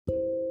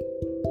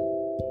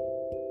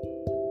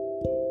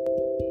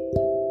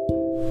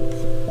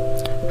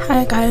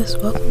Hi guys,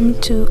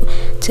 welcome to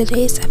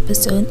today's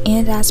episode,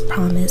 and as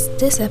promised,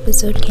 this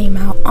episode came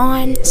out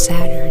on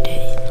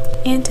Saturday.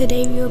 And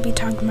today we will be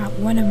talking about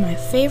one of my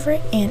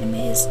favorite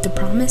animes, The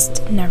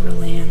Promised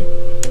Neverland.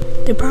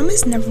 The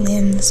Promised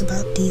Neverland is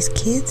about these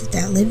kids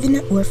that live in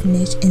an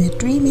orphanage, and the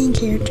three main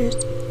characters,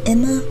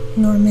 Emma,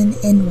 Norman,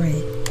 and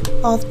Ray.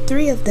 All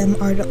three of them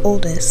are the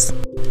oldest.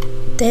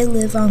 They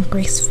live on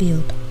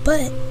Gracefield,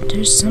 but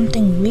there's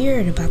something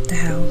weird about the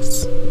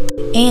house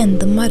and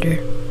the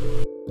mother.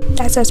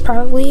 That's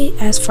probably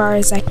as far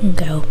as I can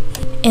go.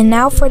 And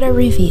now for the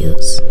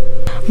reviews.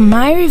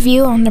 My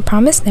review on The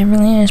Promised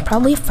Neverland is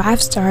probably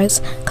 5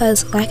 stars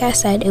because, like I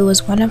said, it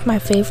was one of my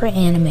favorite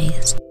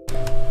animes.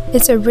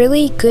 It's a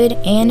really good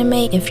anime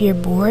if you're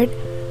bored,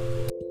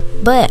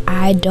 but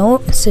I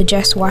don't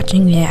suggest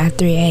watching it at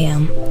 3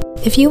 a.m.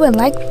 If you would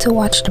like to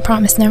watch The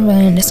Promised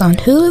Neverland, it's on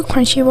Hulu,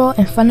 Crunchyroll,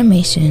 and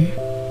Funimation.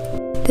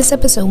 This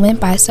episode went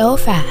by so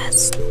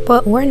fast,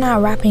 but we're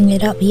not wrapping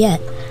it up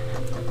yet,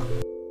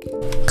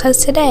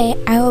 because today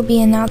I will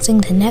be announcing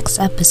the next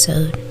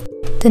episode.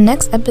 The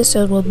next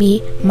episode will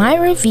be my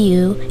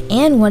review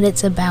and what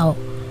it's about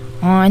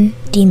on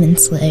Demon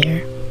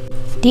Slayer.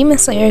 Demon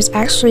Slayer is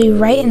actually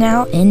right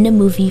now in the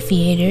movie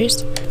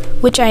theaters,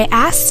 which I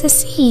asked to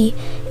see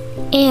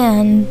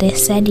and they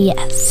said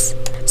yes.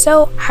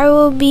 So I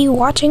will be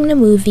watching the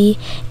movie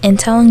and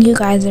telling you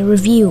guys a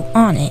review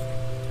on it.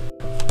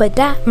 But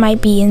that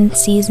might be in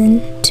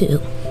season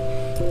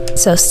 2.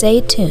 So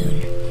stay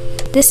tuned.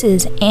 This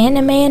is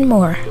Anime and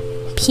More.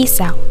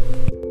 Peace out.